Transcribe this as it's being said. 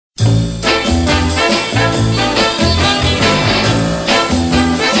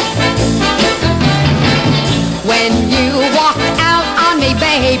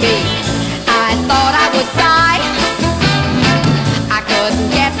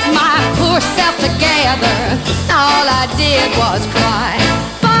yourself together. All I did was cry.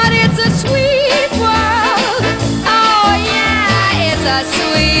 But it's a sweet world. Oh yeah, it's a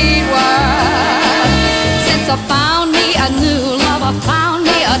sweet world. Since I found me a new love, I found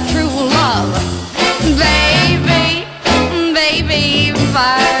me a true love. Baby, baby,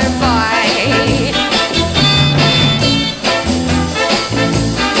 bye-bye.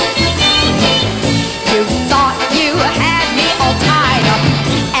 You thought you had me all tied up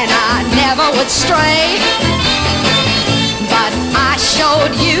and I never would stray, but I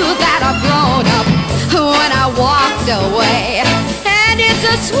showed you that I've grown up when I walked away. And it's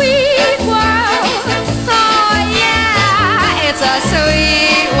a sweet world. Oh yeah, it's a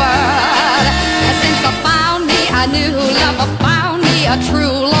sweet world. Since I found me a new love, I found me a true